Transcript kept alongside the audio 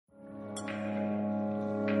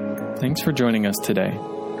Thanks for joining us today.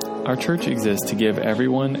 Our church exists to give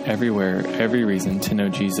everyone, everywhere, every reason to know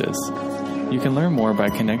Jesus. You can learn more by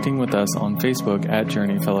connecting with us on Facebook at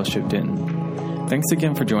Journey Fellowship Denton. Thanks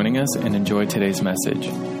again for joining us and enjoy today's message.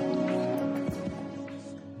 Amen.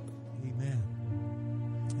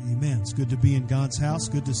 Amen. It's good to be in God's house.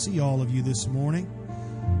 Good to see all of you this morning.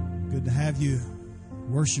 Good to have you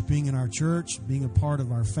worshiping in our church, being a part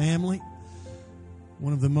of our family.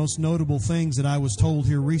 One of the most notable things that I was told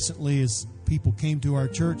here recently is people came to our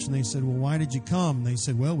church and they said, well, why did you come? And they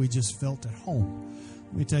said, well, we just felt at home.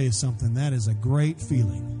 Let me tell you something. That is a great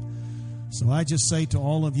feeling. So I just say to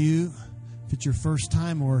all of you, if it's your first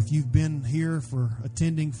time or if you've been here for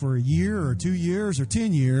attending for a year or 2 years or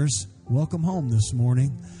 10 years, welcome home this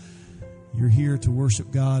morning. You're here to worship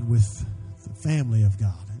God with the family of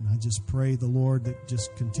God. And I just pray the Lord that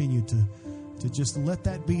just continue to just let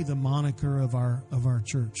that be the moniker of our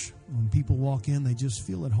church. When people walk in, they just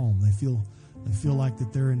feel at home. They feel like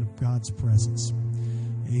that they're in God's presence.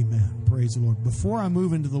 Amen. Praise the Lord. Before I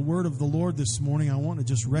move into the word of the Lord this morning, I want to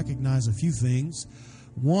just recognize a few things.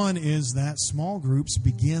 One is that small groups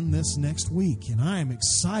begin this next week, and I am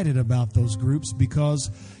excited about those groups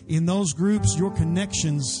because in those groups, your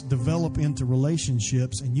connections develop into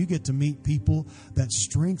relationships, and you get to meet people that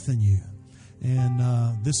strengthen you.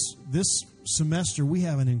 And this semester, we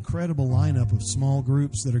have an incredible lineup of small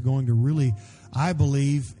groups that are going to really, I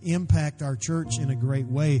believe, impact our church in a great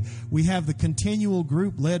way. We have the continual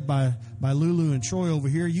group led by Lulu and Troy over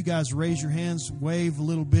here. You guys raise your hands, wave a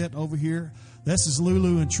little bit over here. This is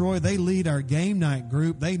Lulu and Troy. They lead our game night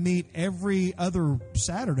group. They meet every other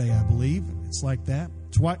Saturday, I believe. It's like that.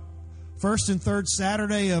 First and third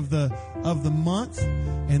Saturday of the month,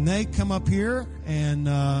 and they come up here, and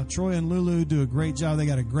Troy and Lulu do a great job. They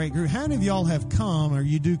got a great group. How many of y'all have come, or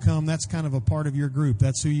you do come, that's kind of a part of your group?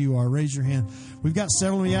 That's who you are. Raise your hand. We've got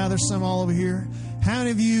several. Yeah, there's some all over here. How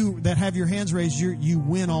many of you that have your hands raised, you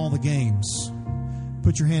win all the games?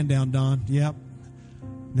 Put your hand down, Don. Yep.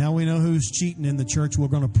 Now we know who's cheating in the church. We're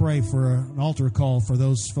going to pray for an altar call for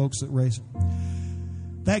those folks that raise it.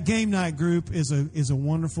 That game night group is a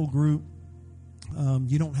wonderful group.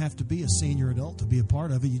 You don't have to be a senior adult to be a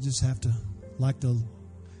part of it. You just have to like to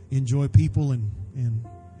enjoy people and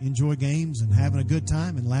enjoy games and having a good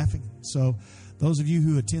time and laughing. So those of you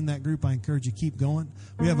who attend that group, I encourage you to keep going.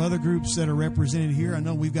 We have other groups that are represented here. I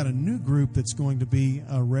know we've got a new group that's going to be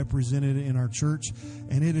represented in our church,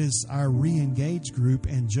 and it is our Re-Engage group.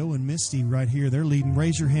 And Joe and Misty right here, they're leading.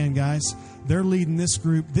 Raise your hand, guys. They're leading this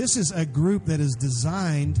group. This is a group that is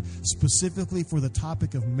designed specifically for the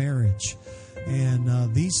topic of marriage.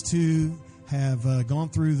 And these two have gone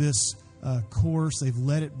through this course. They've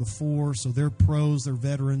led it before, so they're pros, they're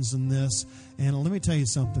veterans in this. And let me tell you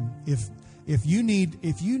something. If you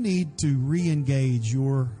need to re-engage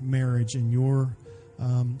your marriage and your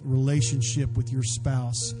relationship with your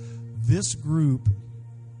spouse, this group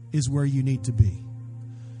is where you need to be.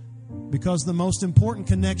 Because the most important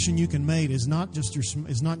connection you can make is not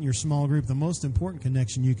in your small group. The most important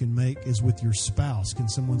connection you can make is with your spouse. Can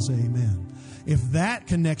someone say amen? If that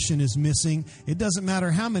connection is missing, it doesn't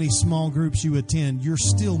matter how many small groups you attend, you're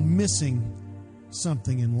still missing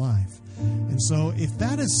something in life. And so if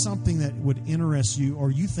that is something that would interest you,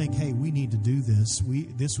 or you think, hey, we need to do this,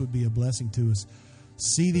 this would be a blessing to us.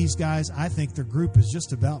 See these guys. I think their group is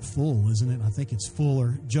just about full, isn't it? I think it's full,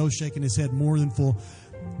 or Joe's shaking his head, more than full.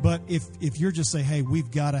 But if you're just saying, hey,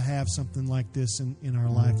 we've got to have something like this in our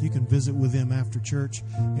life, you can visit with them after church,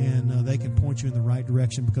 and they can point you in the right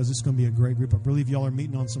direction, because it's going to be a great group. I believe y'all are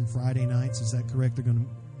meeting on some Friday nights. Is that correct? They're going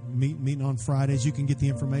to meeting on Fridays. You can get the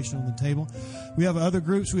information on the table. We have other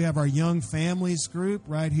groups. We have our Young Families group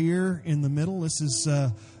right here in the middle. This is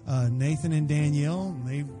Nathan and Danielle.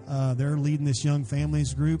 They're leading this Young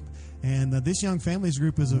Families group. And this Young Families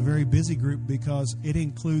group is a very busy group because it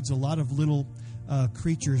includes a lot of little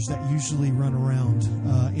creatures that usually run around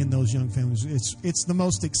in those young families. It's the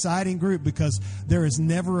most exciting group because there is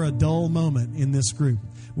never a dull moment in this group.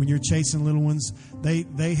 When you're chasing little ones,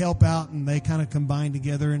 they help out and they kind of combine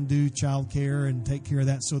together and do child care and take care of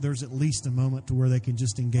that. So there's at least a moment to where they can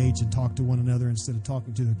just engage and talk to one another instead of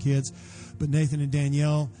talking to their kids. But Nathan and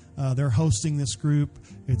Danielle, they're hosting this group.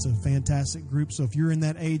 It's a fantastic group. So if you're in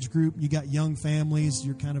that age group, you got young families,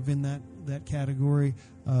 you're kind of in that category,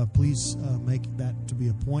 please make that to be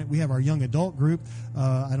a point. We have our young adult group.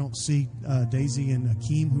 I don't see Daisy and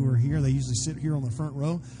Akeem who are here. They usually sit here on the front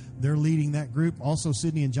row. They're leading that group. Also,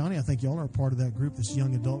 Sydney and Johnny, I think y'all are a part of that group, this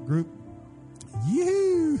young adult group.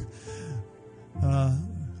 Yee-hoo!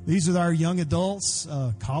 These are our young adults,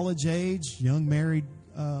 college age, young married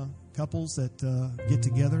couples that get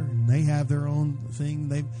together, and they have their own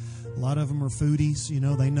thing. A lot of them are foodies. You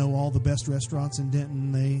know, they know all the best restaurants in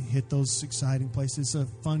Denton. They hit those exciting places. It's a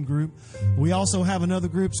fun group. We also have another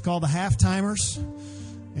group. It's called the Halftimers.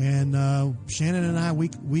 And Shannon and I,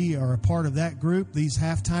 we are a part of that group, these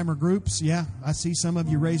half-timer groups. Yeah, I see some of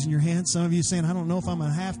you raising your hands. Some of you saying, I don't know if I'm a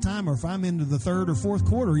half-time or if I'm into the third or fourth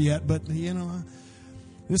quarter yet. But, you know,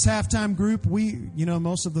 this half-time group,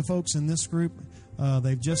 most of the folks in this group,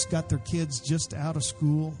 they've just got their kids just out of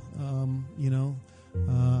school.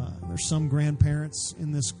 There's some grandparents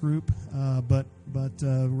in this group, but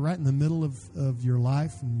right in the middle of your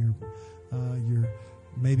life, and you're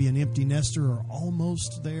maybe an empty nester or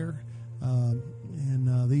almost there.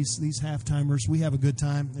 These half-timers, we have a good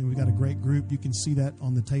time, and we've got a great group. You can see that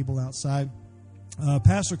on the table outside.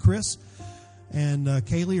 Pastor Chris and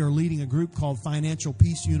Kaylee are leading a group called Financial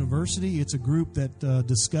Peace University. It's a group that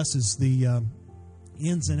discusses the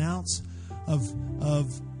ins and outs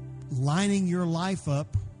of lining your life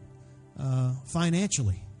up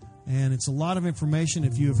financially. And it's a lot of information.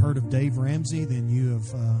 If you have heard of Dave Ramsey, then you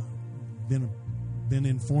have been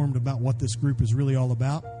informed about what this group is really all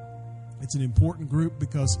about. It's an important group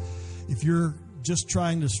because if you're just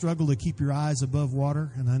trying to struggle to keep your eyes above water,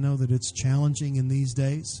 and I know that it's challenging in these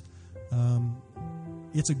days,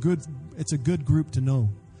 it's a good group to know.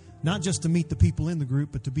 Not just to meet the people in the group,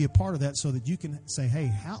 but to be a part of that so that you can say, hey,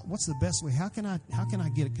 what's the best way? How can I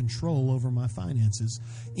get control over my finances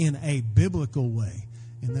in a biblical way?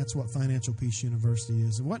 And that's what Financial Peace University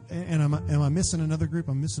is. Am I missing another group?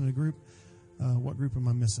 I'm missing a group. What group am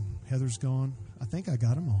I missing? Heather's gone. I think I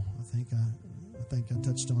got them all. I think I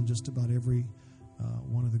touched on just about every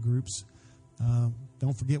one of the groups.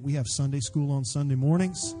 Don't forget, we have Sunday school on Sunday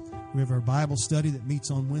mornings. We have our Bible study that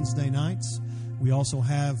meets on Wednesday nights. We also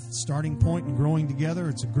have Starting Point and Growing Together.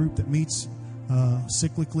 It's a group that meets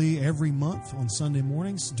cyclically every month on Sunday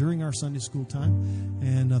mornings during our Sunday school time.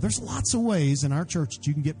 And there's lots of ways in our church that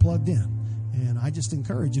you can get plugged in. And I just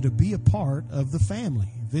encourage you to be a part of the family.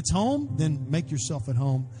 If it's home, then make yourself at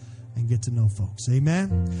home and get to know folks.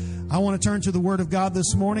 Amen. I want to turn to the Word of God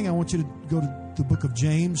this morning. I want you to go to the book of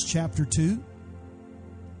James, chapter 2. James,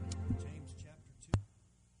 chapter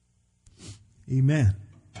 2. Amen.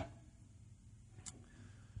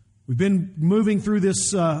 We've been moving through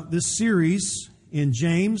this series in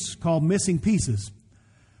James called Missing Pieces.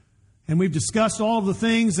 And we've discussed all of the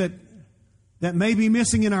things that may be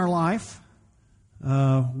missing in our life.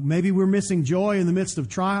 Maybe we're missing joy in the midst of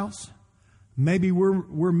trials. Maybe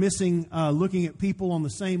we're missing looking at people on the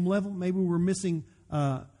same level. Maybe we're missing,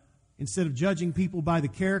 instead of judging people by the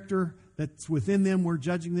character that's within them, we're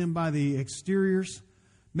judging them by the exteriors.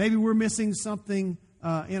 Maybe we're missing something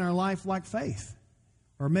in our life like faith.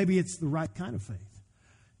 Or maybe it's the right kind of faith.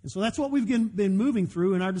 And so that's what we've been moving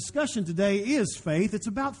through. And our discussion today is faith. It's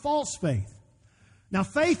about false faith. Now,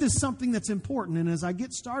 faith is something that's important. And as I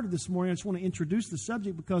get started this morning, I just want to introduce the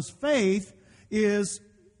subject because faith is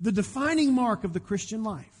the defining mark of the Christian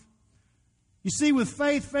life. You see, with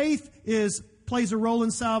faith plays a role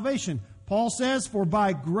in salvation. Paul says, for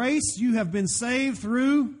by grace you have been saved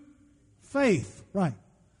through faith. Right.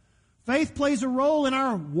 Faith plays a role in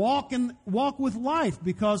our walk with life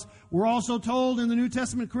because we're also told in the New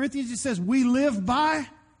Testament Corinthians, it says, we live by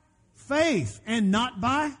faith and not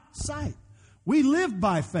by sight. We live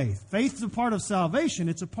by faith. Faith is a part of salvation.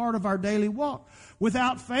 It's a part of our daily walk.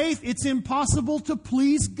 Without faith, it's impossible to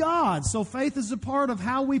please God. So faith is a part of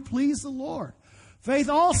how we please the Lord. Faith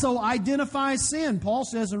also identifies sin. Paul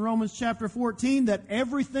says in Romans chapter 14 that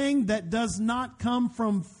everything that does not come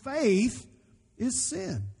from faith is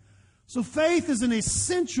sin. So faith is an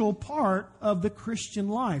essential part of the Christian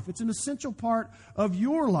life. It's an essential part of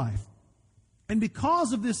your life. And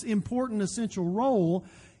because of this important, essential role,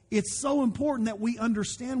 it's so important that we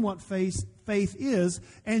understand what faith is.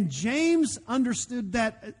 And James understood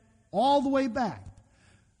that all the way back.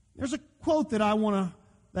 There's a quote that I want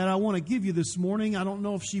to give you this morning. I don't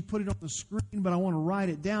know if she put it on the screen, but I want to write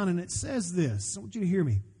it down. And it says this. I want you to hear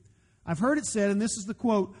me. I've heard it said, and this is the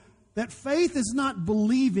quote, that faith is not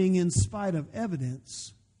believing in spite of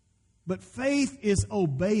evidence, but faith is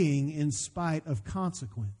obeying in spite of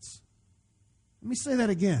consequence. Let me say that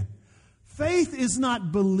again. Faith is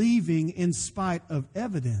not believing in spite of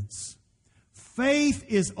evidence. Faith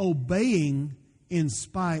is obeying in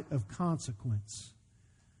spite of consequence.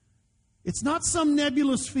 It's not some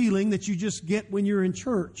nebulous feeling that you just get when you're in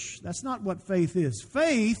church. That's not what faith is.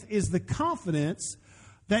 Faith is the confidence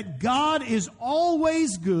that God is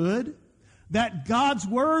always good, that God's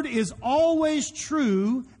word is always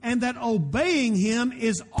true, and that obeying Him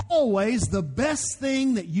is always the best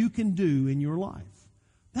thing that you can do in your life.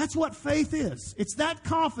 That's what faith is. It's that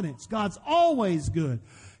confidence. God's always good.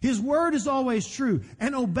 His word is always true.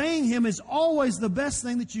 And obeying Him is always the best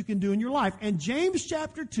thing that you can do in your life. And James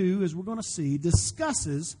chapter 2, as we're going to see,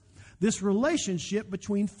 discusses this relationship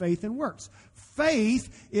between faith and works.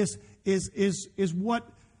 Faith is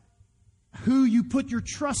who you put your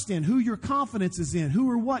trust in, who your confidence is in, who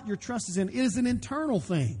or what your trust is in. It is an internal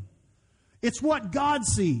thing. It's what God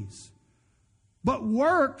sees. But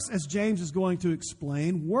works, as James is going to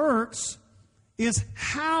explain, works is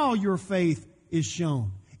how your faith is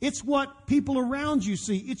shown. It's what people around you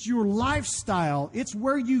see. It's your lifestyle. It's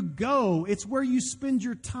where you go. It's where you spend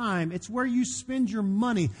your time. It's where you spend your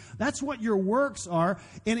money. That's what your works are.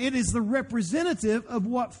 And it is the representative of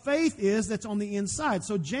what faith is that's on the inside.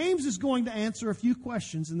 So James is going to answer a few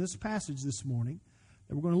questions in this passage this morning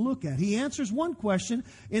that we're going to look at. He answers one question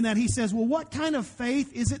in that he says, well, what kind of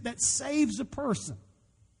faith is it that saves a person?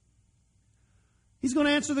 He's going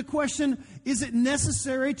to answer the question, is it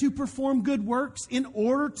necessary to perform good works in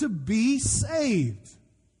order to be saved?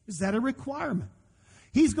 Is that a requirement?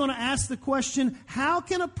 He's going to ask the question, how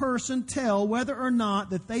can a person tell whether or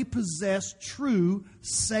not that they possess true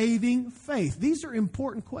saving faith? These are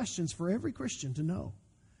important questions for every Christian to know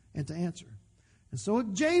and to answer. And so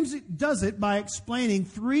James does it by explaining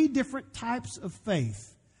 3 different types of faith.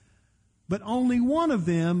 But only one of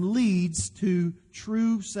them leads to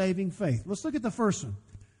true saving faith. Let's look at the first one.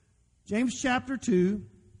 James chapter 2,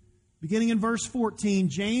 beginning in verse 14,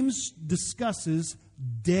 James discusses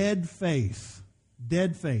dead faith.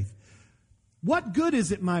 Dead faith. What good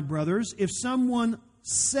is it, my brothers, if someone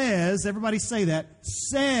says, everybody say that,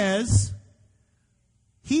 says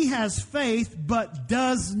he has faith but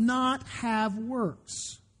does not have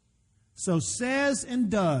works? So says and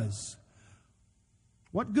does.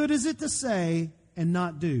 What good is it to say and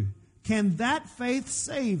not do? Can that faith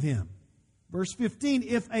save him? Verse 15,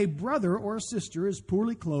 if a brother or a sister is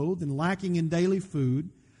poorly clothed and lacking in daily food,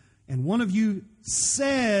 and one of you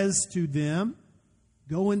says to them,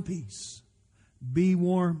 go in peace, be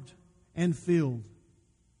warmed and filled,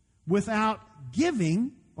 without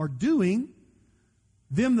giving or doing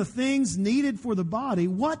them the things needed for the body,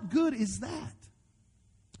 what good is that?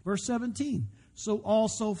 Verse 17, so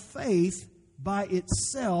also faith by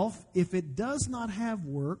itself, if it does not have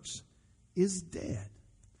works, is dead.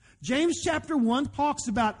 James chapter 1 talks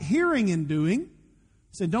about hearing and doing. He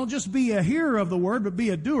said, don't just be a hearer of the word, but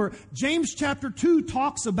be a doer. James chapter 2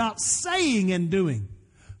 talks about saying and doing.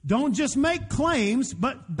 Don't just make claims,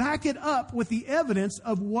 but back it up with the evidence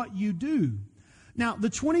of what you do. Now,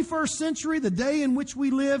 the 21st century, the day in which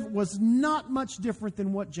we live, was not much different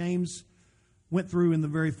than what James went through in the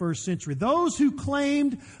very first century. Those who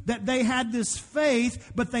claimed that they had this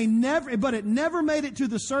faith, but it never made it to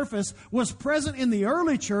the surface, was present in the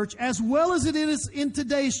early church as well as it is in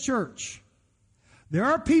today's church. There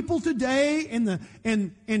are people today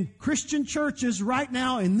in Christian churches right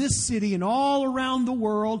now in this city and all around the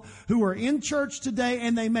world who are in church today,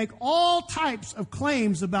 and they make all types of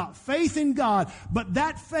claims about faith in God, but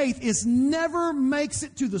that faith never makes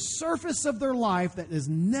it to the surface of their life, that is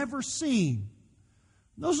never seen.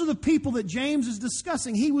 Those are the people that James is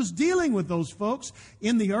discussing. He was dealing with those folks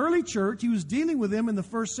in the early church. He was dealing with them in the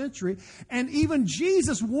first century. And even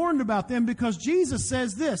Jesus warned about them, because Jesus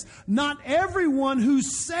says this, not everyone who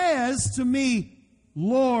says to me,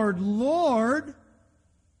 Lord, Lord,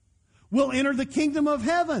 will enter the kingdom of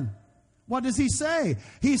heaven. What does he say?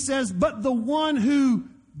 He says, but the one who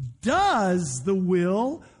does the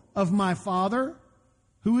will of my Father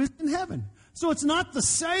who is in heaven. So it's not the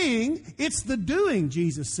saying, it's the doing,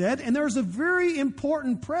 Jesus said. And there's a very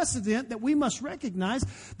important precedent that we must recognize,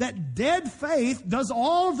 that dead faith does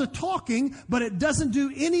all of the talking, but it doesn't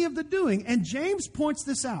do any of the doing. And James points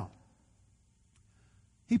this out.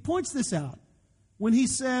 He points this out when he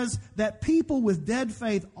says that people with dead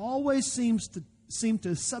faith always seem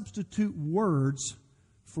to substitute words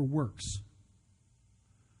for works.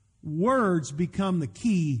 Words become the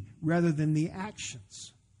key rather than the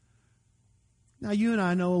actions. Now, you and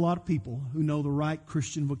I know a lot of people who know the right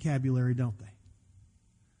Christian vocabulary, don't they?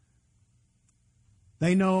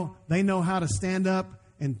 They know how to stand up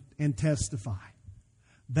and testify.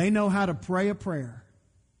 They know how to pray a prayer.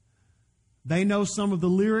 They know some of the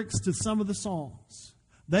lyrics to some of the songs.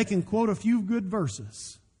 They can quote a few good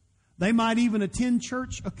verses. They might even attend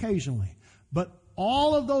church occasionally. But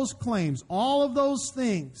all of those claims, all of those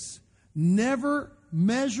things never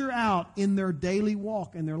measure out in their daily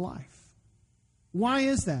walk in their life. Why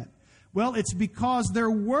is that? Well, it's because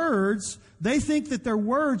their words, they think that their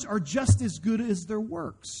words are just as good as their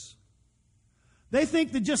works. They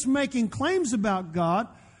think that just making claims about God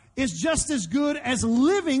is just as good as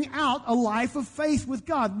living out a life of faith with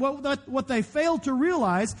God. What they fail to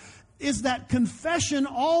realize is that confession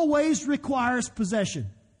always requires possession.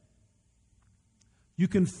 You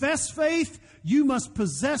confess faith, you must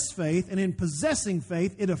possess faith, and in possessing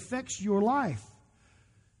faith, it affects your life.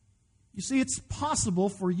 You see, it's possible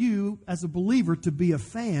for you as a believer to be a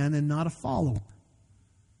fan and not a follower.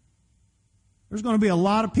 There's going to be a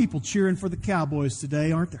lot of people cheering for the Cowboys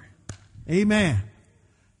today, aren't there? Amen.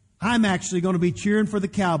 I'm actually going to be cheering for the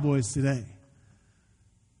Cowboys today.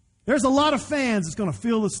 There's a lot of fans that's going to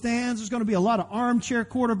fill the stands. There's going to be a lot of armchair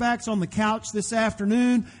quarterbacks on the couch this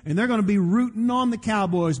afternoon, and they're going to be rooting on the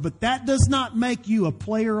Cowboys. But that does not make you a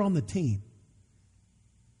player on the team.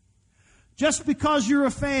 Just because you're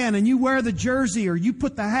a fan and you wear the jersey or you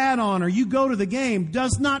put the hat on or you go to the game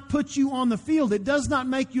does not put you on the field. It does not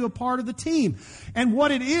make you a part of the team. And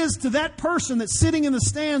what it is to that person that's sitting in the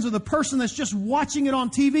stands or the person that's just watching it on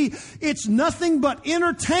TV, it's nothing but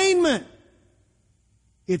entertainment.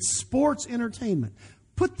 It's sports entertainment.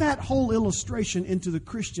 Put that whole illustration into the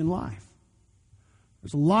Christian life.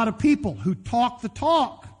 There's a lot of people who talk the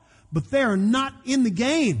talk, but they're not in the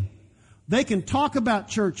game. They can talk about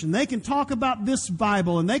church, and they can talk about this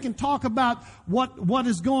Bible, and they can talk about what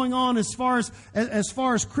is going on as far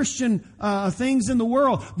as Christian things in the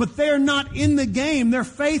world. But they're not in the game. Their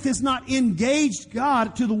faith has not engaged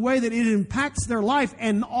God to the way that it impacts their life,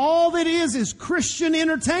 and all that is Christian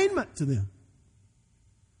entertainment to them.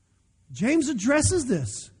 James addresses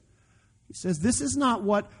this. He says this is not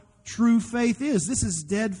what true faith is. This is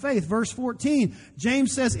dead faith. Verse 14,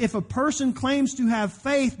 James says, if a person claims to have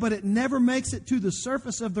faith, but it never makes it to the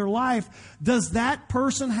surface of their life, does that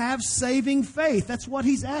person have saving faith? That's what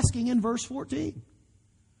he's asking in verse 14.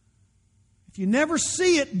 If you never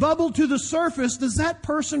see it bubble to the surface, does that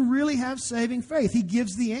person really have saving faith? He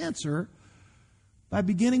gives the answer by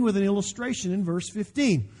beginning with an illustration in verse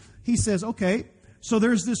 15. He says, okay, so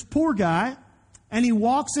there's this poor guy, and he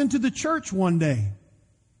walks into the church one day.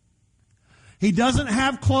 He doesn't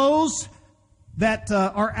have clothes that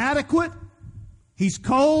are adequate. He's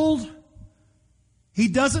cold. He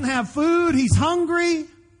doesn't have food. He's hungry.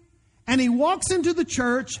 And he walks into the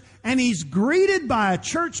church, and he's greeted by a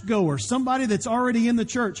churchgoer, somebody that's already in the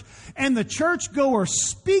church. And the churchgoer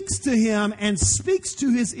speaks to him and speaks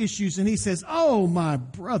to his issues. And he says, oh, my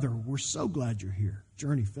brother, we're so glad you're here.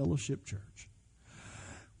 Journey Fellowship Church.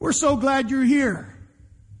 We're so glad you're here.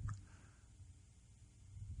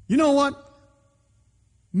 You know what?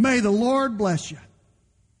 May the Lord bless you.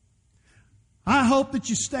 I hope that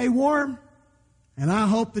you stay warm, and I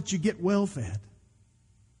hope that you get well fed.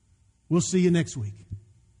 We'll see you next week.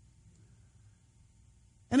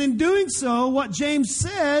 And in doing so, what James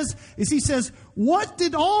says is he says, what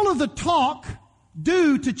did all of the talk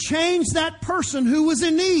do to change that person who was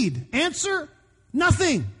in need? Answer,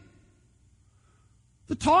 nothing.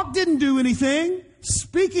 The talk didn't do anything.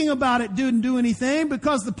 Speaking about it didn't do anything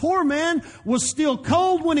because the poor man was still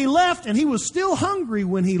cold when he left and he was still hungry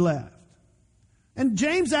when he left. And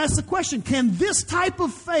James asks the question, can this type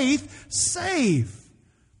of faith save?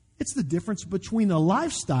 It's the difference between a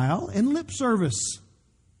lifestyle and lip service.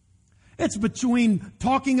 It's between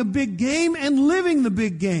talking a big game and living the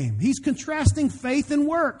big game. He's contrasting faith and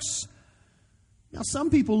works. Now,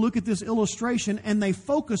 some people look at this illustration and they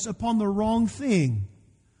focus upon the wrong thing.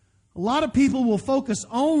 A lot of people will focus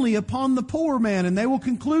only upon the poor man, and they will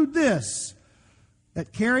conclude this,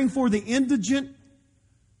 that caring for the indigent,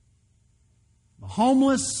 the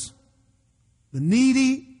homeless, the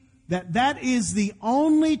needy, that is the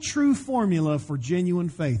only true formula for genuine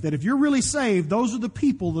faith. That if you're really saved, those are the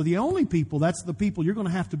people, the only people, that's the people you're going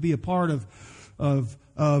to have to be a part of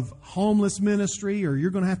homeless ministry, or you're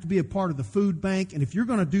going to have to be a part of the food bank. And if you're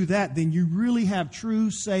going to do that, then you really have true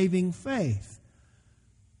saving faith.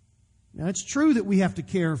 Now, it's true that we have to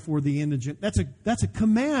care for the indigent. That's a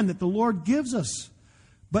command that the Lord gives us.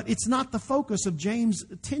 But it's not the focus of James'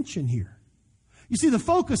 attention here. You see, the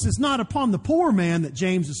focus is not upon the poor man that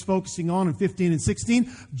James is focusing on in 15 and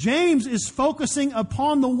 16. James is focusing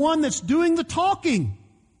upon the one that's doing the talking.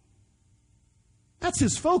 That's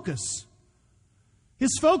his focus.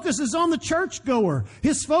 His focus is on the churchgoer.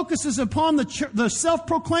 His focus is upon the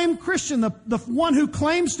self-proclaimed Christian, the one who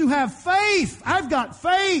claims to have faith. I've got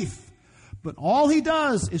faith. But all he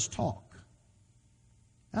does is talk.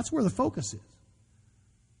 That's where the focus is.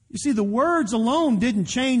 You see, the words alone didn't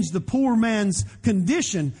change the poor man's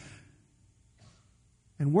condition.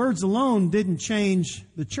 And words alone didn't change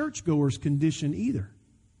the churchgoer's condition either.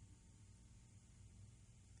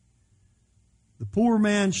 The poor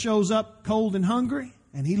man shows up cold and hungry,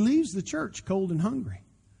 and he leaves the church cold and hungry.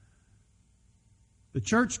 The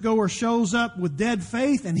churchgoer shows up with dead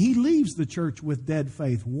faith and he leaves the church with dead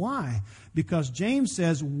faith. Why? Because James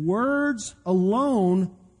says words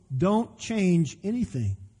alone don't change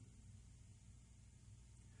anything.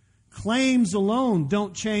 Claims alone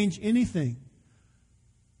don't change anything.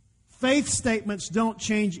 Faith statements don't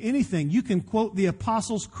change anything. You can quote the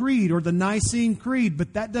Apostles' Creed or the Nicene Creed,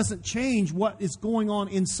 but that doesn't change what is going on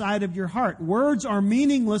inside of your heart. Words are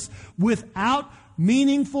meaningless without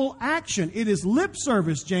meaningful action. It is lip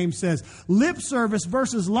service, James says. Lip service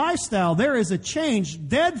versus lifestyle. There is a change.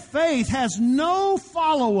 Dead faith has no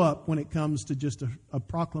follow-up when it comes to just a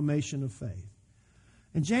proclamation of faith.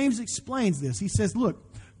 And James explains this. He says, look,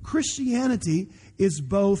 Christianity is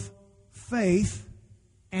both faith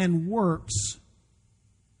and works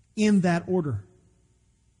in that order.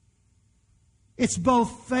 It's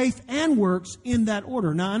both faith and works in that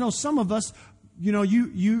order. Now, I know some of us, you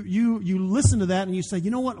listen to that and you say, you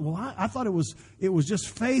know what? Well, I thought it was just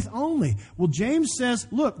faith only. Well, James says,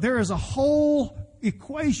 look, there is a whole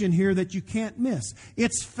equation here that you can't miss.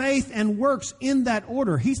 It's faith and works in that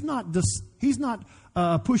order. He's not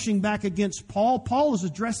pushing back against Paul. Paul is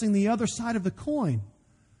addressing the other side of the coin.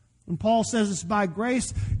 When Paul says it's by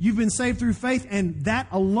grace, you've been saved through faith, and that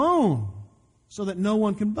alone, so that no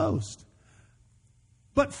one can boast.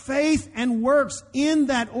 But faith and works in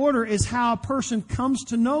that order is how a person comes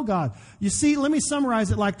to know God. You see, let me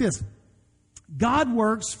summarize it like this. God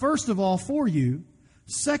works, first of all, for you,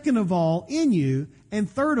 second of all, in you, and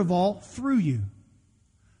third of all, through you.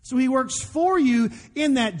 So He works for you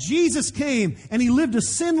in that Jesus came and He lived a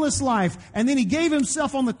sinless life, and then He gave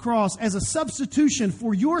Himself on the cross as a substitution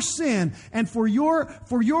for your sin and for your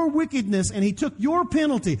wickedness, and He took your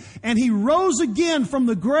penalty, and He rose again from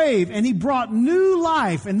the grave, and He brought new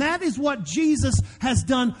life, and that is what Jesus has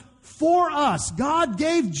done for us. God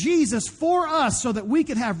gave Jesus for us so that we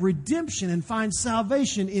could have redemption and find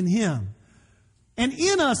salvation in Him. And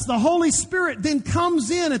in us, the Holy Spirit then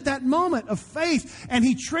comes in at that moment of faith, and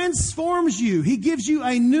He transforms you. He gives you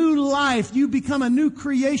a new life. You become a new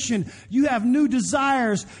creation. You have new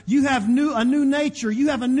desires. You have a new nature. You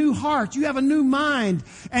have a new heart. You have a new mind.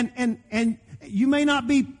 And you may not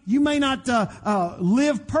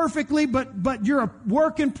live perfectly, but you're a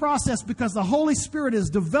work in process because the Holy Spirit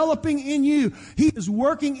is developing in you. He is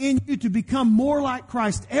working in you to become more like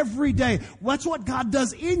Christ every day. That's what God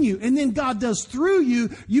does in you. And then God does through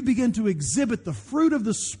you. You begin to exhibit the fruit of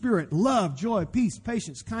the Spirit: love, joy, peace,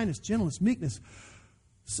 patience, kindness, gentleness, meekness,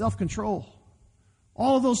 self-control.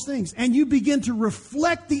 All of those things. And you begin to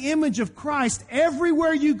reflect the image of Christ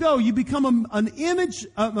everywhere you go. You become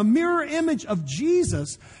a mirror image of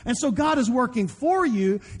Jesus. And so God is working for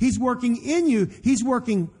you. He's working in you. He's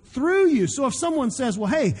working through you. So if someone says, well,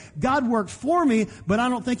 hey, God worked for me, but I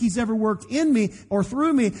don't think He's ever worked in me or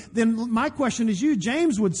through me, then my question is you,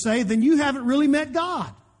 James would say, then you haven't really met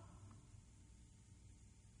God.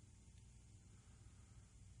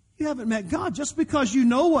 You haven't met God. Just because you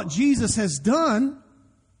know what Jesus has done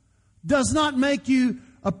does not make you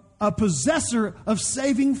a possessor of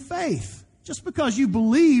saving faith. Just because you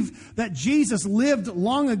believe that Jesus lived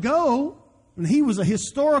long ago and He was a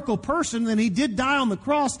historical person and He did die on the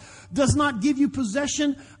cross does not give you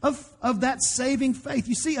possession of that saving faith.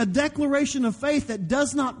 You see, a declaration of faith that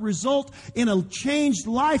does not result in a changed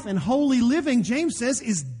life and holy living, James says,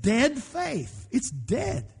 is dead faith. It's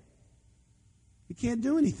dead. It can't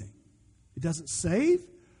do anything. It doesn't save.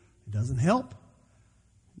 It doesn't help.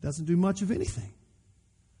 It doesn't do much of anything.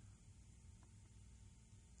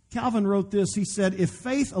 Calvin wrote this. He said, it is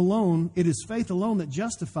faith alone that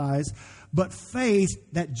justifies, but faith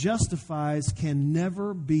that justifies can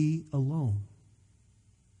never be alone.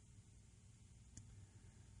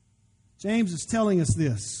 James is telling us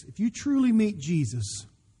this. If you truly meet Jesus,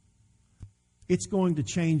 it's going to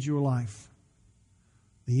change your life.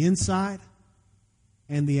 The inside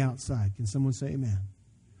and the outside. Can someone say amen?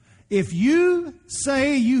 If you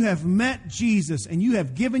say you have met Jesus and you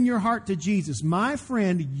have given your heart to Jesus, my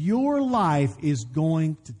friend, your life is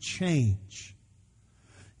going to change.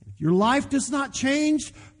 If your life does not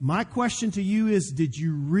change, my question to you is, did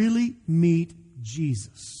you really meet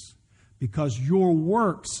Jesus? Because your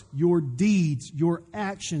works, your deeds, your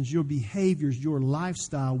actions, your behaviors, your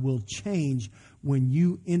lifestyle will change when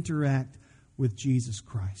you interact with Jesus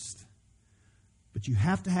Christ. But you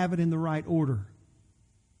have to have it in the right order.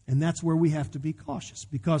 And that's where we have to be cautious.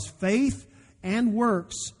 Because faith and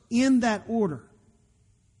works in that order.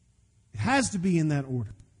 It has to be in that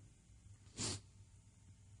order.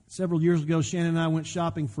 Several years ago, Shannon and I went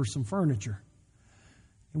shopping for some furniture.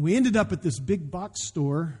 And we ended up at this big box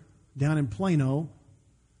store down in Plano.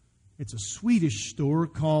 It's a Swedish store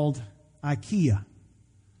called IKEA.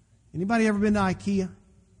 Anybody ever been to IKEA?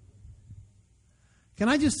 Can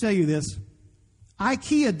I just tell you this?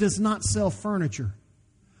 IKEA does not sell furniture.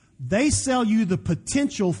 They sell you the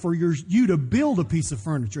potential for you to build a piece of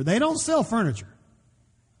furniture. They don't sell furniture.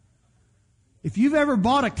 If you've ever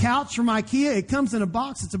bought a couch from IKEA, it comes in a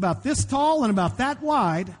box that's about this tall and about that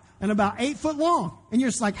wide and about 8 foot long. And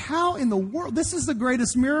you're just like, how in the world? This is the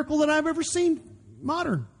greatest miracle that I've ever seen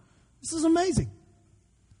modern. This is amazing.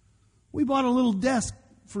 We bought a little desk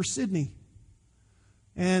for Sydney.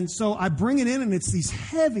 And so I bring it in, and it's these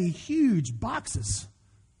heavy, huge boxes,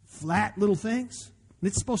 flat little things. And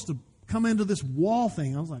it's supposed to come into this wall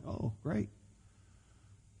thing. I was like, oh, great.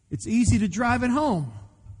 It's easy to drive it home,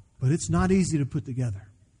 but it's not easy to put together.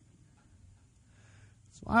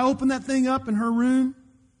 So I opened that thing up in her room,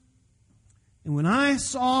 and when I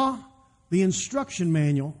saw the instruction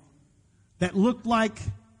manual that looked like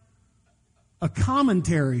a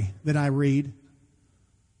commentary that I read,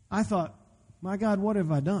 I thought, my God, what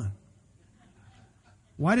have I done?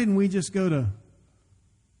 Why didn't we just go to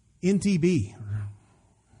NTB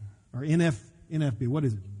or NFB? What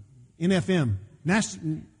is it? NFM,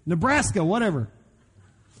 Nebraska, whatever.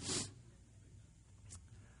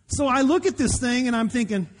 So I look at this thing and I'm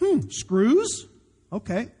thinking, screws?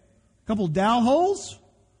 Okay. A couple dowel holes?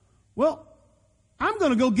 Well, I'm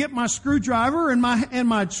going to go get my screwdriver and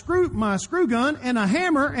my screw gun and a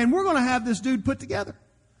hammer, and we're going to have this dude put together.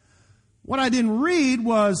 What I didn't read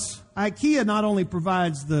was IKEA not only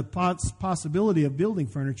provides the possibility of building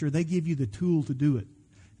furniture, they give you the tool to do it.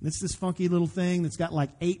 And it's this funky little thing that's got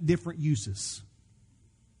like 8 different uses.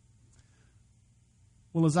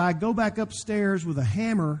 Well, as I go back upstairs with a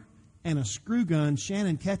hammer and a screw gun,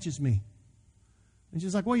 Shannon catches me. And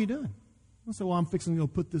she's like, what are you doing? I said, well, I'm fixing to go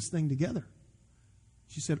put this thing together.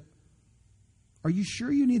 She said, are you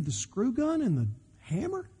sure you need the screw gun and the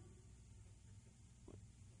hammer?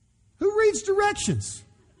 Who reads directions?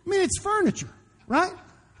 I mean, it's furniture, right?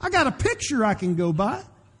 I got a picture I can go by.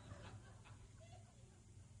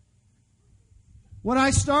 What I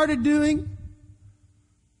started doing,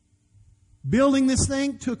 building this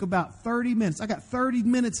thing, took about 30 minutes. I got 30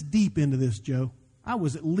 minutes deep into this, Joe. I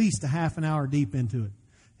was at least a half an hour deep into it.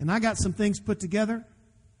 And I got some things put together,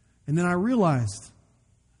 and then I realized,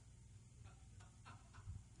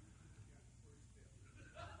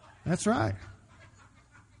 that's right.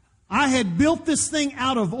 I had built this thing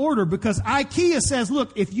out of order because IKEA says,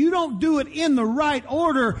 look, if you don't do it in the right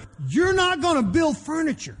order, you're not going to build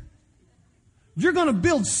furniture. You're going to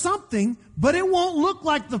build something, but it won't look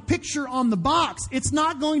like the picture on the box. It's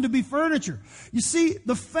not going to be furniture. You see,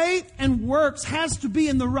 the faith and works has to be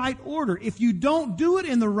in the right order. If you don't do it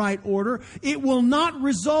in the right order, it will not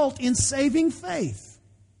result in saving faith.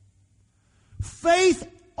 Faith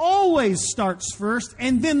always starts first,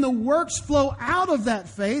 and then the works flow out of that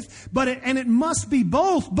faith, and it must be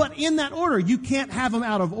both, but in that order. You can't have them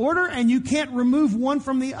out of order, and you can't remove one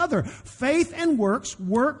from the other. Faith and works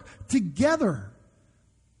work together.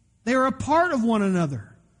 They are a part of one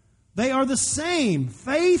another. They are the same.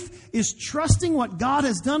 Faith is trusting what God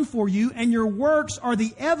has done for you, and your works are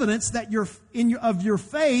the evidence that of your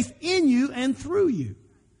faith in you and through you.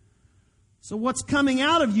 So what's coming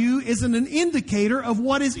out of you isn't an indicator of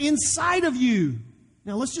what is inside of you.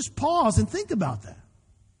 Now let's just pause and think about that.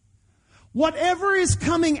 Whatever is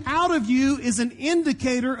coming out of you is an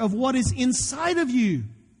indicator of what is inside of you.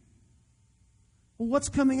 Well, what's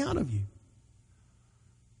coming out of you?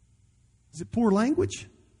 Is it poor language?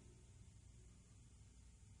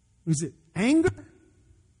 Is it anger?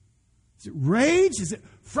 Is it rage? Is it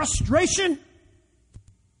frustration?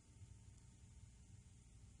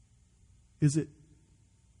 Is it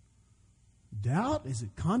doubt? Is it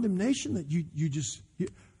condemnation that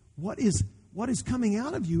what is coming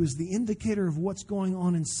out of you is the indicator of what's going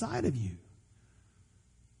on inside of you.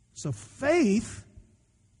 So faith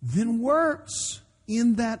then works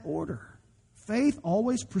in that order. Faith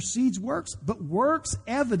always precedes works, but works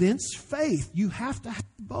evidence faith. You have to have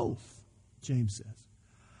both, James says.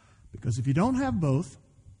 Because if you don't have both,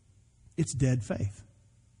 it's dead faith.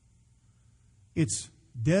 It's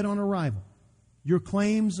dead on arrival. Your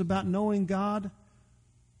claims about knowing God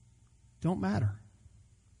don't matter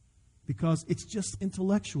because it's just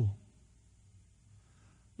intellectual.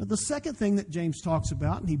 Now, the second thing that James talks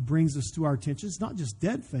about, and he brings us to our attention, is not just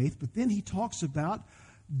dead faith, but then he talks about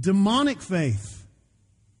demonic faith.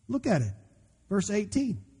 Look at it. Verse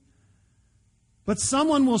 18. But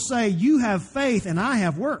someone will say, you have faith and I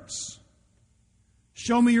have works.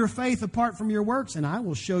 Show me your faith apart from your works, and I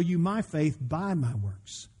will show you my faith by my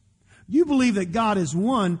works. You believe that God is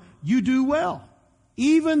one, you do well.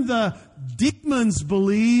 Even the demons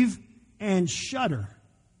believe and shudder.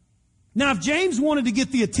 Now, if James wanted to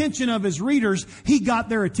get the attention of his readers, he got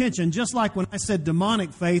their attention. Just like when I said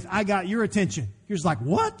demonic faith, I got your attention. You're just like,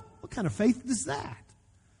 what? What kind of faith is that?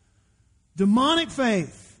 Demonic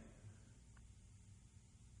faith.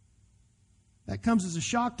 That comes as a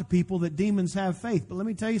shock to people that demons have faith. But let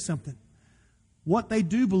me tell you something. What they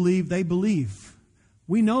do believe, they believe.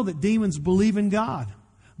 We know that demons believe in God.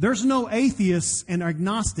 There's no atheists and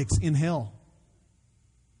agnostics in hell.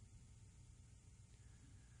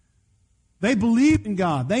 They believe in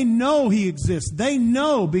God. They know He exists. They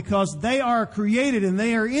know because they are created and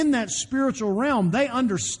they are in that spiritual realm. They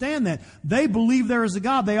understand that. They believe there is a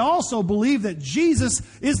God. They also believe that Jesus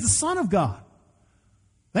is the Son of God.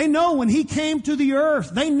 They know when He came to the earth.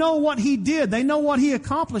 They know what He did. They know what He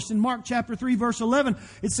accomplished. In Mark chapter 3, verse 11,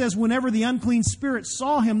 it says, whenever the unclean spirits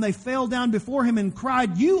saw Him, they fell down before Him and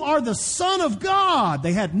cried, "You are the Son of God."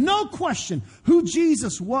 They had no question who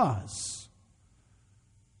Jesus was.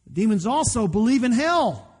 Demons also believe in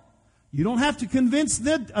hell. You don't have to convince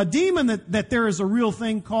a demon that there is a real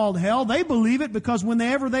thing called hell. They believe it because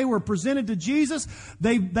whenever they were presented to Jesus,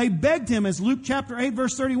 they begged Him, as Luke chapter 8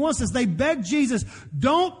 verse 31 says, they begged Jesus,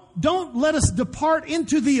 don't let us depart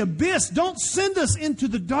into the abyss. Don't send us into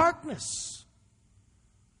the darkness.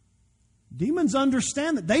 Demons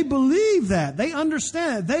understand that. They believe that. They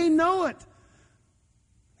understand it. They know it.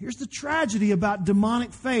 Here's the tragedy about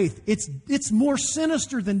demonic faith. It's more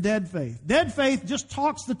sinister than dead faith. Dead faith just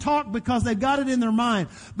talks the talk because they've got it in their mind.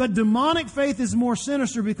 But demonic faith is more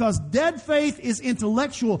sinister because dead faith is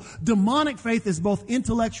intellectual. Demonic faith is both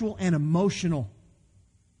intellectual and emotional.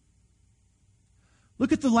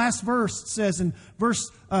 Look at the last verse. It says in verse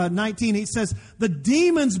 19, it says, the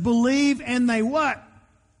demons believe and they what?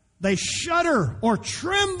 They shudder or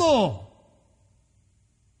tremble.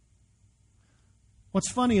 What's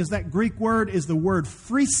funny is that Greek word is the word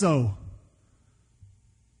phreso.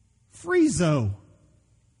 Phreso.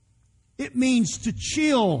 It means to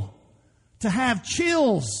chill, to have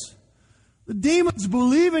chills. The demons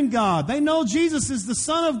believe in God. They know Jesus is the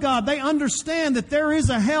Son of God. They understand that there is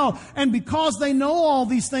a hell. And because they know all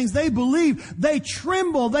these things, they believe, they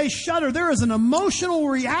tremble, they shudder. There is an emotional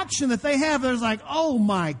reaction that they have. There's like, oh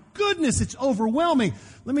my goodness, it's overwhelming.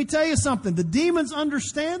 Let me tell you something. The demons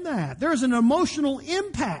understand that. There's an emotional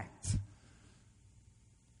impact.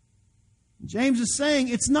 James is saying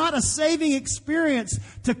it's not a saving experience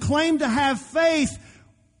to claim to have faith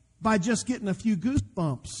by just getting a few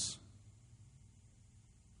goosebumps.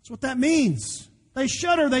 That's what that means. They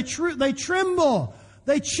shudder, they tremble,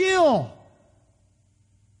 they chill.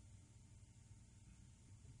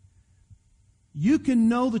 You can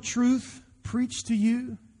know the truth preached to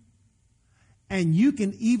you, and you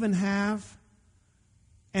can even have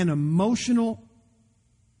an emotional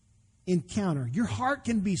encounter. Your heart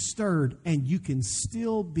can be stirred, and you can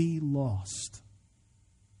still be lost.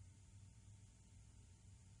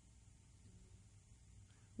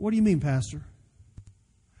 What do you mean, Pastor?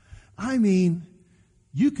 I mean,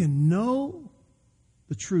 you can know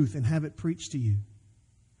the truth and have it preached to you.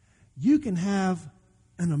 You can have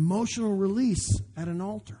an emotional release at an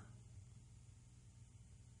altar.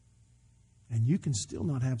 And you can still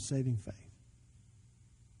not have saving faith.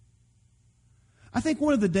 I think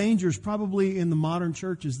one of the dangers probably in the modern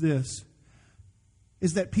church is this,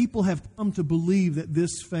 is that people have come to believe that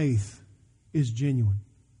this faith is genuine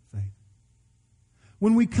faith.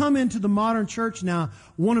 When we come into the modern church now,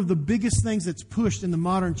 one of the biggest things that's pushed in the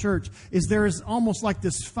modern church is there is almost like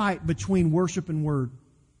this fight between worship and word.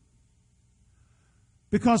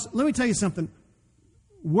 Because let me tell you something,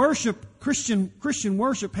 worship, Christian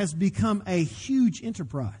worship has become a huge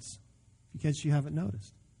enterprise, in case you haven't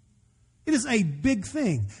noticed. It is a big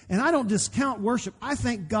thing. And I don't discount worship. I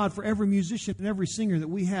thank God for every musician and every singer that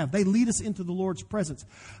we have. They lead us into the Lord's presence.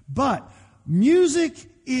 But music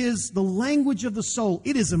is the language of the soul.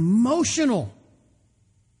 It is emotional.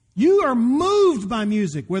 You are moved by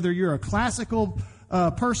music, whether you're a classical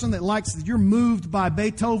person that likes, you're moved by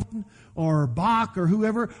Beethoven or Bach or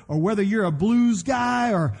whoever, or whether you're a blues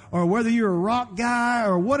guy or whether you're a rock guy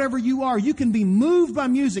or whatever you are, you can be moved by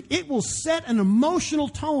music. It will set an emotional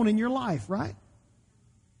tone in your life, right?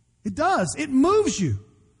 It does. It moves you.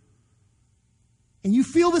 And you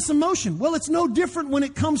feel this emotion. Well, it's no different when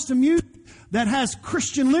it comes to music that has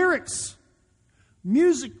Christian lyrics.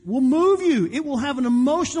 Music will move you. It will have an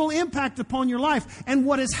emotional impact upon your life. And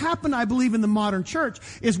what has happened, I believe, in the modern church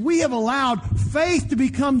is we have allowed faith to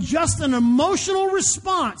become just an emotional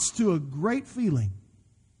response to a great feeling.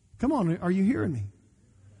 Come on, are you hearing me?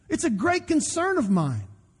 It's a great concern of mine.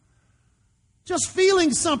 Just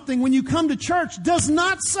feeling something when you come to church does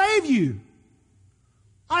not save you.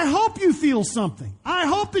 I hope you feel something. I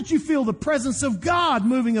hope that you feel the presence of God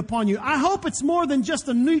moving upon you. I hope it's more than just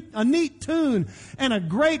a neat tune and a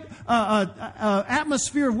great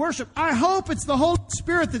atmosphere of worship. I hope it's the Holy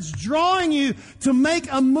Spirit that's drawing you to make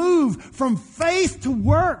a move from faith to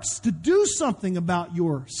works, to do something about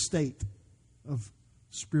your state of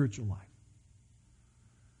spiritual life.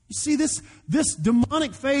 You see, this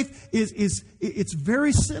demonic faith it's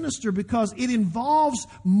very sinister because it involves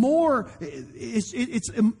more.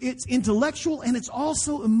 It's intellectual and it's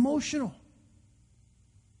also emotional.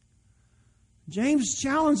 James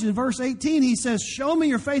challenged in verse 18. He says, "Show me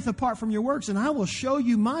your faith apart from your works, and I will show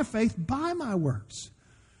you my faith by my works."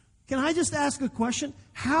 Can I just ask a question?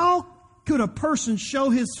 How could a person show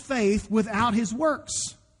his faith without his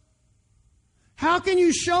works? How can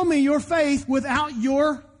you show me your faith without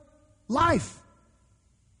your life?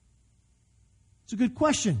 It's a good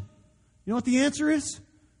question. You know what the answer is?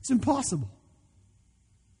 It's impossible.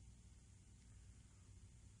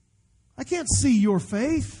 I can't see your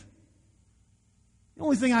faith. The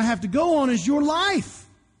only thing I have to go on is your life,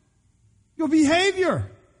 your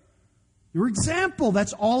behavior, your example.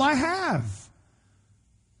 That's all I have.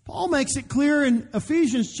 Paul makes it clear in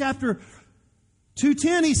Ephesians chapter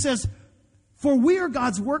 2:10. He says, "For we are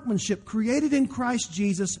God's workmanship, created in Christ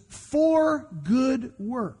Jesus for good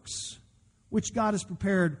works, which God has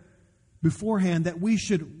prepared beforehand that we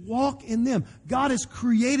should walk in them." God has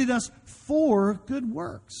created us for good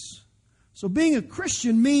works. So being a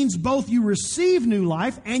Christian means both you receive new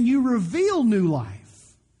life and you reveal new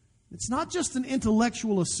life. It's not just an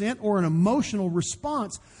intellectual assent or an emotional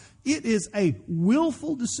response. It is a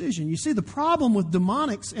willful decision. You see, the problem with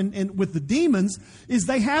demonics and with the demons is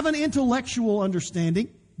they have an intellectual understanding.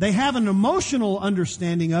 They have an emotional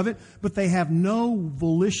understanding of it, but they have no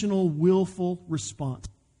volitional, willful response.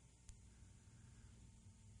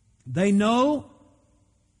 They know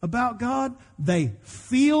about God. They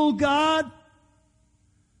feel God.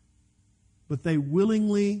 But they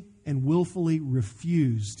willingly and willfully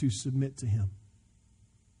refuse to submit to Him.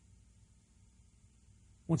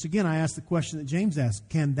 Once again, I ask the question that James asked,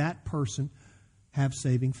 can that person have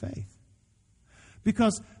saving faith?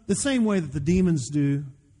 Because the same way that the demons do,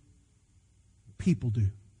 people do.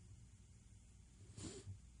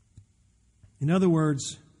 In other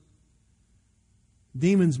words,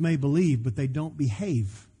 demons may believe, but they don't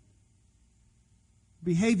behave.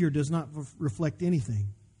 Behavior does not reflect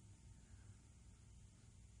anything.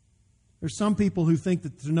 There's some people who think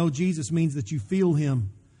that to know Jesus means that you feel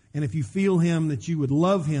Him. And if you feel Him, that you would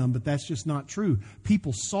love Him, but that's just not true.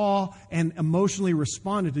 People saw and emotionally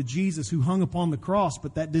responded to Jesus who hung upon the cross,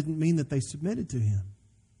 but that didn't mean that they submitted to Him.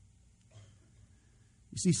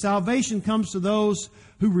 You see, salvation comes to those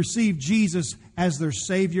who receive Jesus as their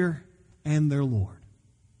Savior and their Lord.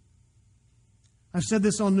 I've said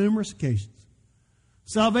this on numerous occasions.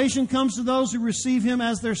 Salvation comes to those who receive Him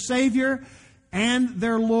as their Savior and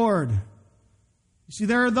their Lord. You see,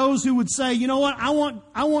 there are those who would say, you know what, I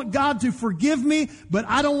want God to forgive me, but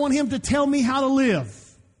I don't want Him to tell me how to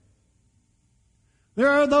live. There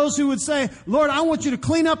are those who would say, Lord, I want you to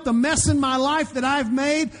clean up the mess in my life that I've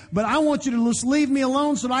made, but I want you to just leave me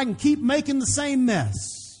alone so that I can keep making the same mess.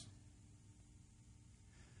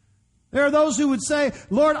 There are those who would say,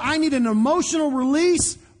 Lord, I need an emotional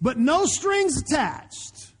release, but no strings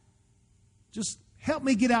attached. Just help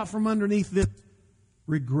me get out from underneath this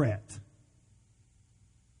regret.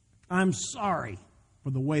 I'm sorry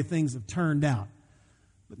for the way things have turned out,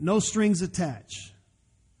 but no strings attached.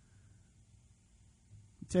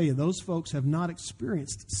 I tell you, those folks have not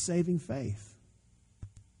experienced saving faith.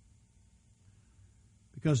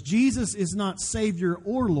 Because Jesus is not Savior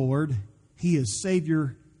or Lord, He is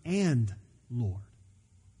Savior and Lord.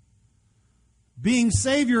 Being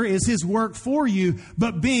Savior is His work for you,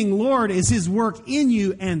 but being Lord is His work in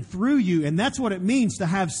you and through you. And that's what it means to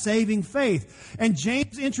have saving faith. And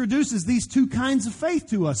James introduces these two kinds of faith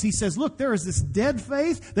to us. He says, look, there is this dead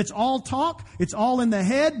faith that's all talk. It's all in the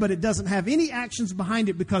head, but it doesn't have any actions behind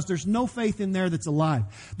it because there's no faith in there that's alive.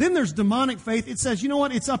 Then there's demonic faith. It says, you know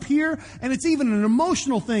what? It's up here, and it's even an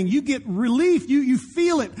emotional thing. You get relief. You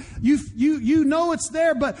feel it. You know it's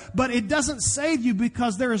there, but it doesn't save you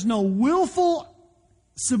because there is no willful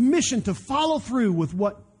submission to follow through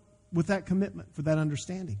with that commitment, for that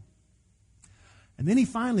understanding. And then he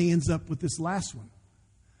finally ends up with this last one.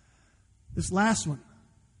 This last one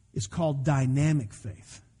is called dynamic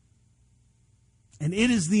faith. And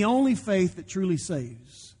it is the only faith that truly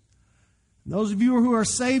saves. And those of you who are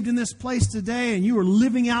saved in this place today and you are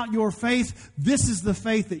living out your faith, this is the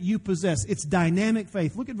faith that you possess. It's dynamic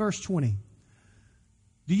faith. Look at verse 20.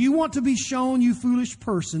 Do you want to be shown, you foolish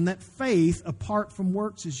person, that faith apart from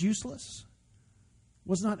works is useless?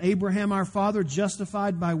 Was not Abraham our father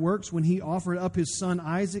justified by works when he offered up his son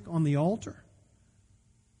Isaac on the altar?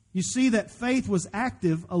 You see that faith was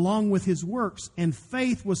active along with his works, and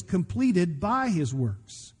faith was completed by his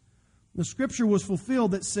works. The Scripture was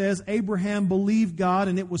fulfilled that says, Abraham believed God,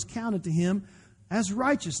 and it was counted to him as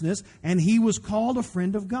righteousness, and he was called a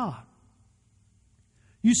friend of God.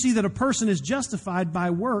 You see that a person is justified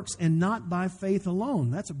by works and not by faith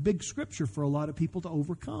alone. That's a big scripture for a lot of people to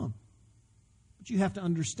overcome. But you have to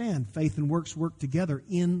understand, faith and works work together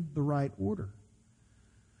in the right order.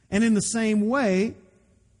 And in the same way,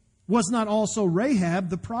 was not also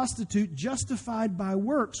Rahab the prostitute justified by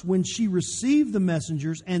works when she received the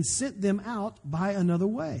messengers and sent them out by another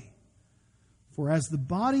way? For as the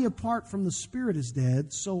body apart from the Spirit is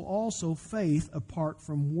dead, so also faith apart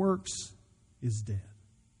from works is dead.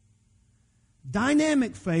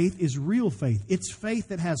 Dynamic faith is real faith. It's faith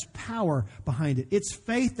that has power behind it. It's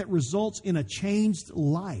faith that results in a changed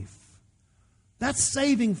life. That's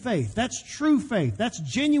saving faith. That's true faith. That's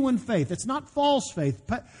genuine faith. It's not false faith.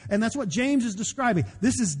 And that's what James is describing.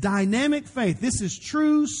 This is dynamic faith. This is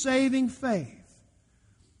true saving faith.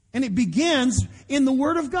 And it begins in the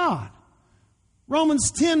Word of God.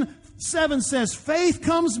 Romans 10:7 says, faith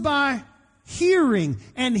comes by hearing,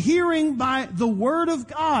 and hearing by the Word of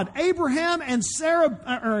God. Abraham and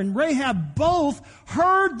Rahab both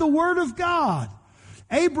heard the Word of God.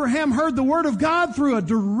 Abraham heard the Word of God through a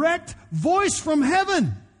direct voice from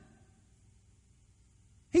heaven.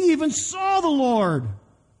 He even saw the Lord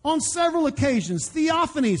on several occasions,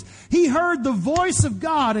 theophanies. He heard the voice of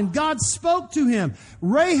God, and God spoke to him.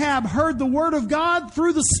 Rahab heard the Word of God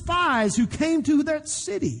through the spies who came to that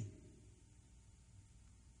city.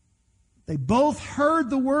 They both heard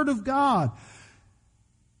the Word of God,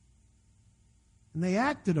 and they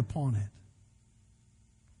acted upon it.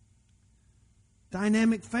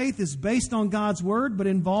 Dynamic faith is based on God's Word, but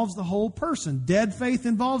involves the whole person. Dead faith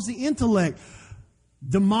involves the intellect.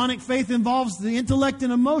 Demonic faith involves the intellect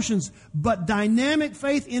and emotions. But dynamic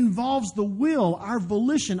faith involves the will, our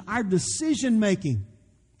volition, our decision making.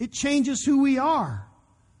 It changes who we are.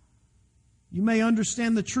 You may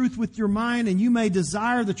understand the truth with your mind, and you may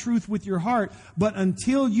desire the truth with your heart, but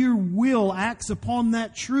until your will acts upon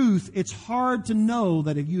that truth, it's hard to know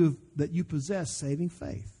that you possess saving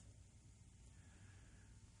faith.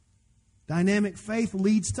 Dynamic faith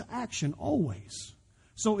leads to action always.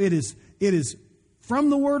 So it is from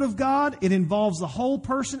the Word of God, it involves the whole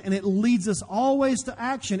person, and it leads us always to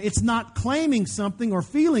action. It's not claiming something or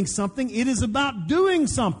feeling something, it is about doing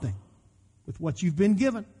something with what you've been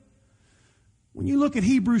given. When you look at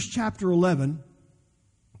Hebrews chapter 11,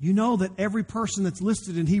 you know that every person that's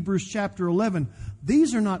listed in Hebrews chapter 11,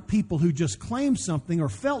 these are not people who just claimed something or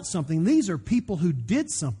felt something. These are people who did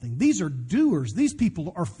something. These are doers. These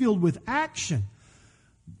people are filled with action.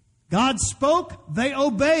 God spoke, they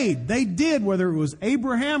obeyed. They did, whether it was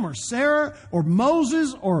Abraham or Sarah or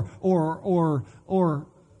Moses or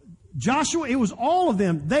Joshua, it was all of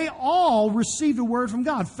them. They all received a word from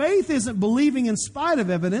God. Faith isn't believing in spite of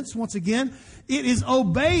evidence. Once again, it is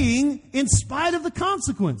obeying in spite of the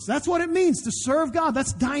consequence. That's what it means to serve God.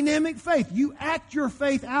 That's dynamic faith. You act your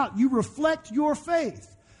faith out. You reflect your faith.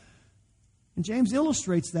 And James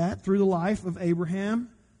illustrates that through the life of Abraham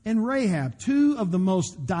and Rahab, two of the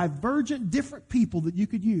most divergent, different people that you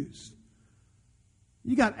could use.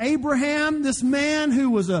 You got Abraham, this man who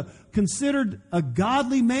was considered a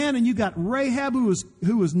godly man, and you got Rahab,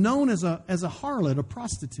 who was known as a harlot, a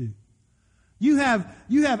prostitute. You have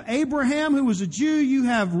Abraham, who was a Jew. You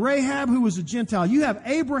have Rahab, who was a Gentile. You have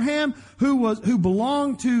Abraham, who was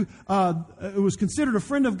considered a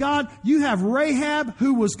friend of God. You have Rahab,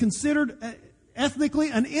 who was considered ethnically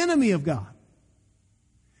an enemy of God.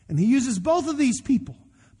 And he uses both of these people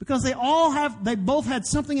because they both had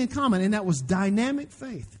something in common, and that was dynamic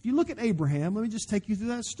faith. If you look at Abraham, let me just take you through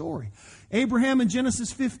that story. Abraham in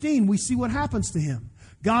Genesis 15, we see what happens to him.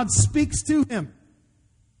 God speaks to him.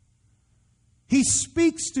 He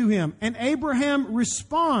speaks to him, and Abraham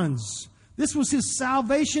responds. This was his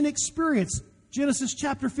salvation experience. Genesis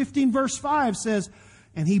chapter 15, verse 5 says,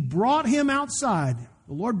 and he brought him outside.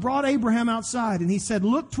 The Lord brought Abraham outside, and he said,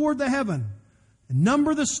 look toward the heaven and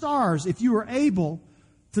number the stars if you are able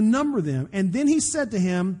to number them. And then he said to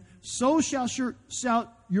him, so shall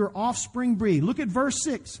your offspring be. Look at verse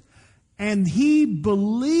 6. And he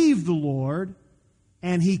believed the Lord,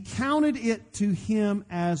 and he counted it to him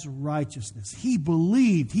as righteousness. He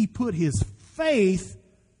believed. He put his faith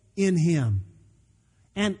in him.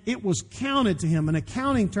 And it was counted to him, an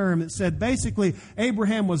accounting term that said basically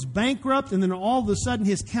Abraham was bankrupt and then all of a sudden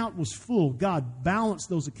his account was full. God balanced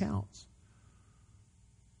those accounts.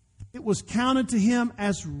 It was counted to him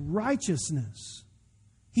as righteousness.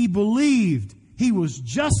 He believed, he was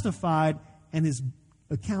justified, and his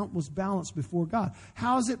account was balanced before God.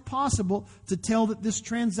 How is it possible to tell that this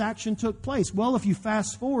transaction took place? Well, if you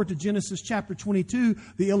fast forward to Genesis chapter 22,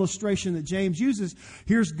 the illustration that James uses,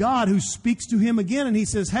 here's God who speaks to him again, and he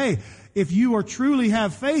says, hey, if you are truly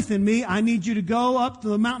have faith in me, I need you to go up to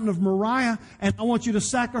the mountain of Moriah, and I want you to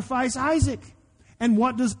sacrifice Isaac. And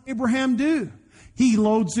what does Abraham do? He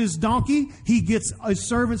loads his donkey, he gets his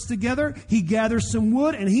servants together, he gathers some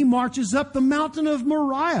wood, and he marches up the mountain of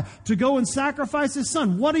Moriah to go and sacrifice his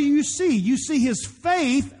son. What do you see? You see his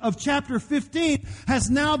faith of chapter 15 has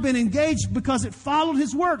now been engaged because it followed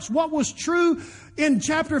his works. What was true in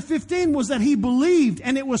chapter 15 was that he believed,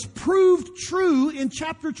 and it was proved true in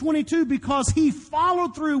chapter 22 because he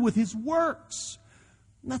followed through with his works.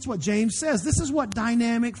 And that's what James says. This is what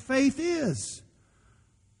dynamic faith is.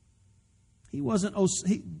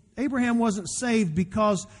 Abraham wasn't saved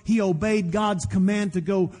because he obeyed God's command to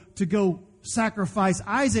go sacrifice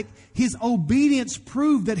Isaac. His obedience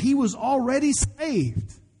proved that he was already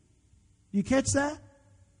saved. You catch that?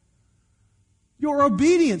 Your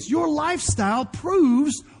obedience, your lifestyle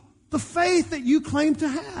proves the faith that you claim to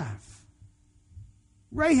have.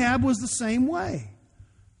 Rahab was the same way.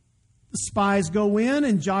 The spies go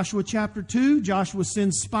in Joshua chapter 2. Joshua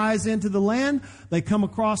sends spies into the land. They come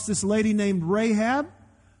across this lady named Rahab,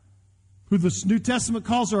 who the New Testament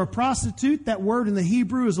calls her a prostitute. That word in the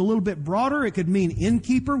Hebrew is a little bit broader. It could mean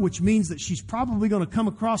innkeeper, which means that she's probably going to come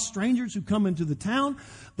across strangers who come into the town.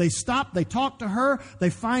 They stop, they talk to her, they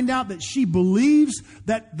find out that she believes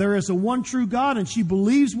that there is a one true God, and she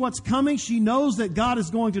believes what's coming. She knows that God is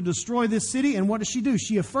going to destroy this city, and what does she do?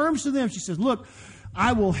 She affirms to them, she says, look,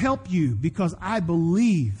 I will help you because I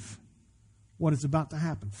believe what is about to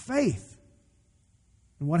happen. Faith.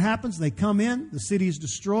 And what happens? They come in. The city is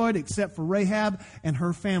destroyed except for Rahab and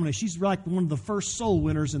her family. She's like one of the first soul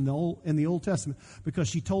winners in the Old Testament because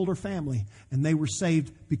she told her family, and they were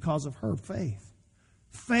saved because of her faith.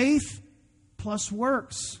 Faith plus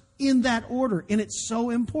works in that order. And it's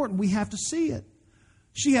so important. We have to see it.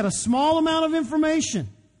 She had a small amount of information,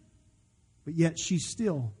 but yet she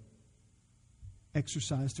still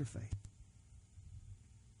exercised her faith.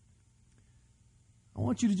 I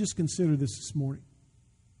want you to just consider this morning.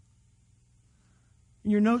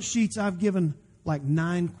 In your note sheets, I've given like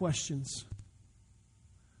 9 questions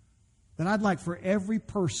that I'd like for every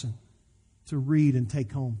person to read and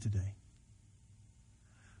take home today.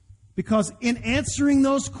 Because in answering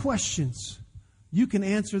those questions, you can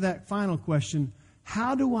answer that final question,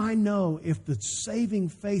 how do I know if the saving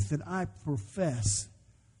faith that I profess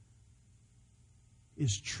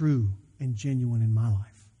is true and genuine in my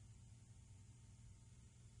life?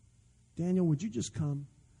 Daniel, would you just come?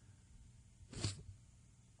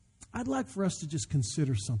 I'd like for us to just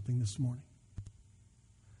consider something this morning.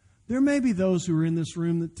 There may be those who are in this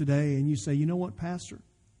room today and you say, you know what, Pastor?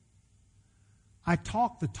 I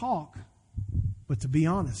talk the talk, but to be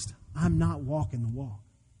honest, I'm not walking the walk.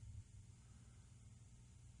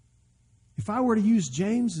 If I were to use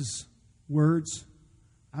James's words,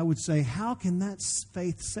 I would say, how can that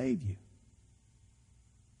faith save you?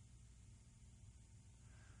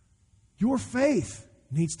 Your faith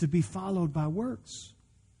needs to be followed by works.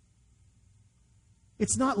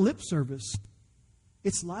 It's not lip service.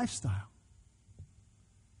 It's lifestyle.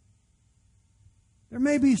 There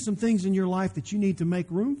may be some things in your life that you need to make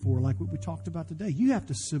room for, like what we talked about today. You have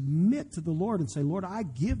to submit to the Lord and say, Lord, I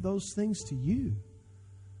give those things to you.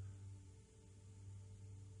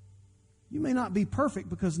 You may not be perfect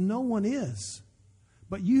because no one is.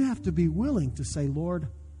 But you have to be willing to say, Lord,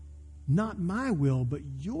 not my will, but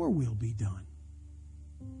your will be done.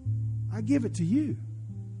 I give it to you.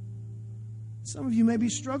 Some of you may be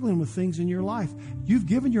struggling with things in your life. You've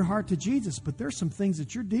given your heart to Jesus, but there's some things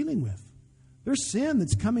that you're dealing with. There's sin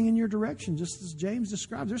that's coming in your direction, just as James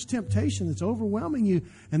describes. There's temptation that's overwhelming you,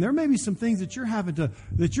 and there may be some things that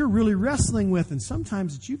you're really wrestling with, and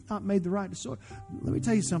sometimes that you've not made the right decision. Let me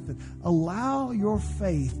tell you something. Allow your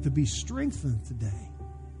faith to be strengthened today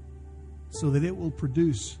so that it will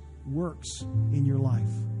produce works in your life.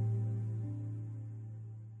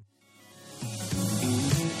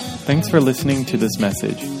 Thanks for listening to this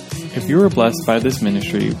message. If you were blessed by this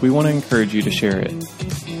ministry, we want to encourage you to share it.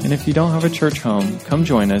 And if you don't have a church home, come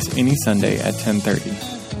join us any Sunday at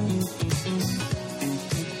 10:30.